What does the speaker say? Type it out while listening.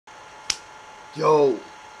Yo,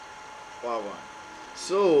 wow, wow.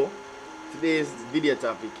 So today's video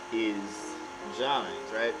topic is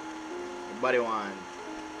jawlines, right? Everybody want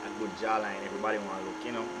a good jawline. Everybody want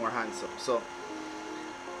to look, more handsome. So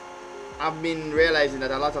I've been realizing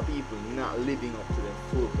that a lot of people not living up to their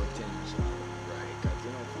full potential, right? Because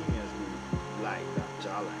females really like that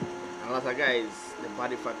jawline, and a lot of guys, the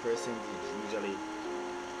body fat percentage usually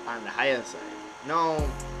on the higher side. Now,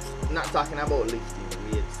 not talking about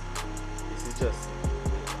lifting weights. This is just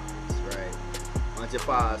weight, right? Once you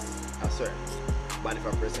pass a certain body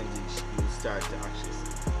fat percentage, you start to actually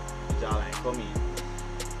see the jawline come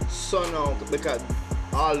in. So now, because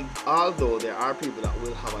although there are people that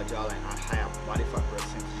will have a jawline at higher body fat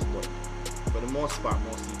percentage, but for the most part,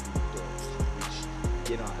 most people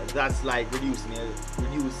don't. Which that's like reducing your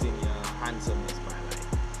handsomeness by like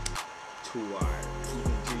 2 or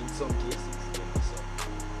even 3 in some cases. So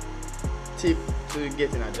tip to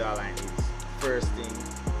getting a jawline is first thing,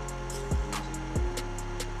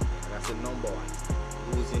 that's the number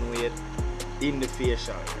one. Losing weight in the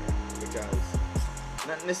facial area, because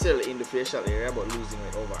not necessarily in the facial area, but losing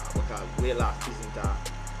weight overall, because weight loss isn't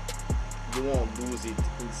you won't lose it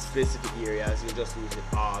in specific areas, you just lose it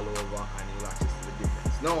all over and you'll actually see the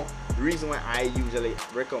difference. Now, the reason why I usually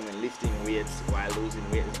recommend lifting weights while losing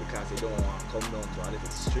weight is because you don't want to come down to a little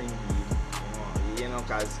string bead,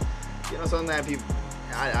 because sometimes people,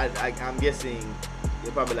 I'm guessing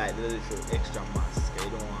you probably like the little extra mass, because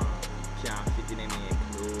you don't want, can't fit in any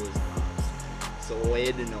clothes and all. So what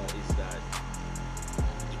you do know is that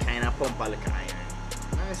you kind of pump a little iron.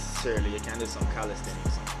 Not necessarily, you can do some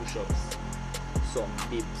calisthenics, some push-ups, some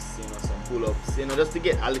dips, some pull-ups, just to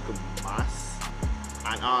get a little mass.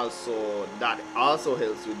 And also that also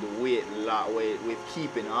helps with the weight with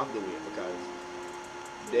keeping off the weight, because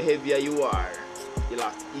the heavier you are, you'll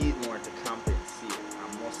have to eat more to compensate,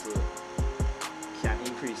 and muscle can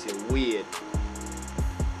increase your weight,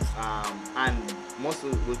 and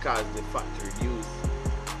muscle will cause the fat to reduce,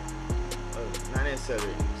 not necessarily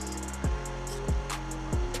reduce.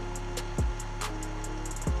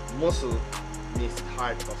 Muscle makes it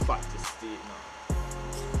hard for fat to stay now.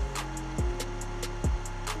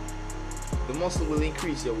 The muscle will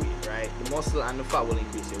increase your weight, right? The muscle and the fat will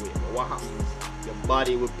increase your weight. But what happens, your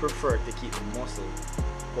body would prefer to keep the muscle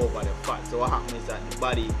over the fat. So what happens is that the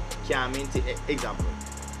body can maintain, example,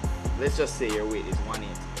 let's just say your weight is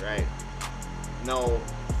 180, right? Now,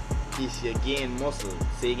 if you gain muscle,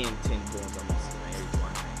 say you gain 10 pounds of muscle and you reach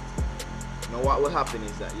 190. Now what will happen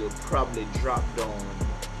is that you'll probably drop down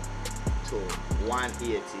to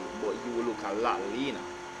 180, but you will look a lot leaner,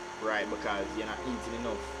 right? Because you're not eating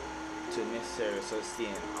enough to necessarily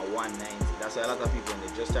sustain a 190. That's why a lot of people, when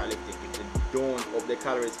they just start lifting, if they don't up the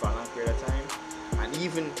calories for a long period of time, and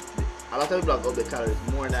even a lot of people have up the calories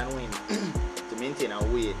more than women to maintain a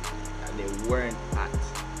weight that they weren't at.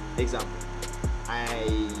 Example,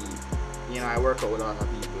 I work out with a lot of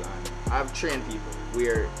people, and I've trained people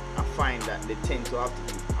where I find that they tend to have to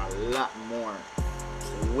eat a lot more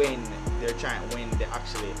when they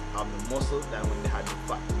actually have the muscle than when they had the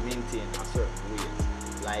fat to maintain a certain weight.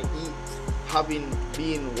 Like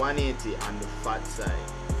being 180 on the fat side,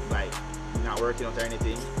 like not working out or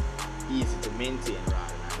anything, easy to maintain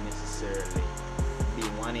rather than necessarily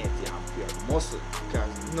being 180 on pure muscle,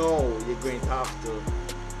 because no, you're going to have to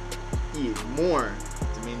eat more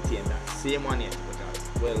to maintain that same 180,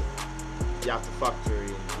 because, well, you have to factor in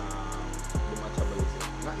the metabolism,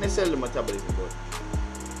 not necessarily the metabolism, but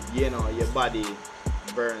your body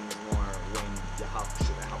burns more when you have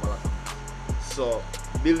a lot of muscle. So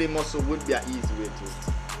building muscle would be an easy way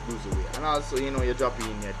to lose weight. And also, you're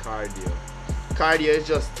dropping in your cardio. Cardio is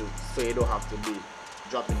just so you don't have to be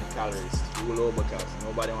dropping the calories too low, because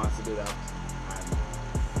nobody wants to do that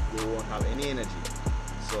and you won't have any energy.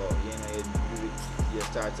 So you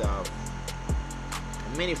start to have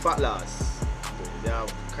many fat loss. You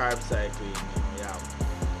have carb cycling, you have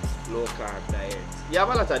low carb diet. You have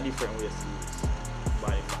a lot of different ways to lose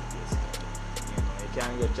body fat, basically. You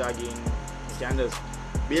can go jogging, you can just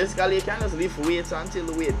lift weights until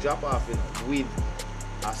the weight drop off, with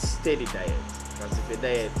a steady diet. Because if your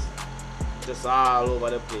diet just all over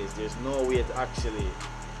the place, there's no way to actually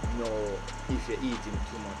know if you're eating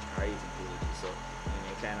too much or eating too little. So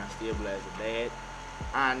you kind of stabilize the diet,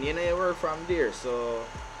 and you work from there. So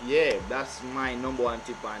yeah, that's my number one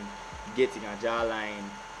tip on getting a jawline.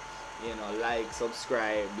 Like,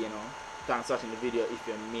 subscribe, thanks for watching the video. If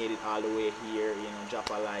you made it all the way here, drop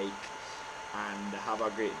a like and have a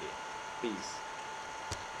great day. Peace.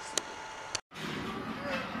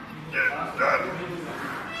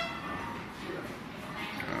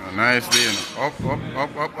 Nicely, up, up,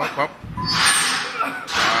 up, up, up, up.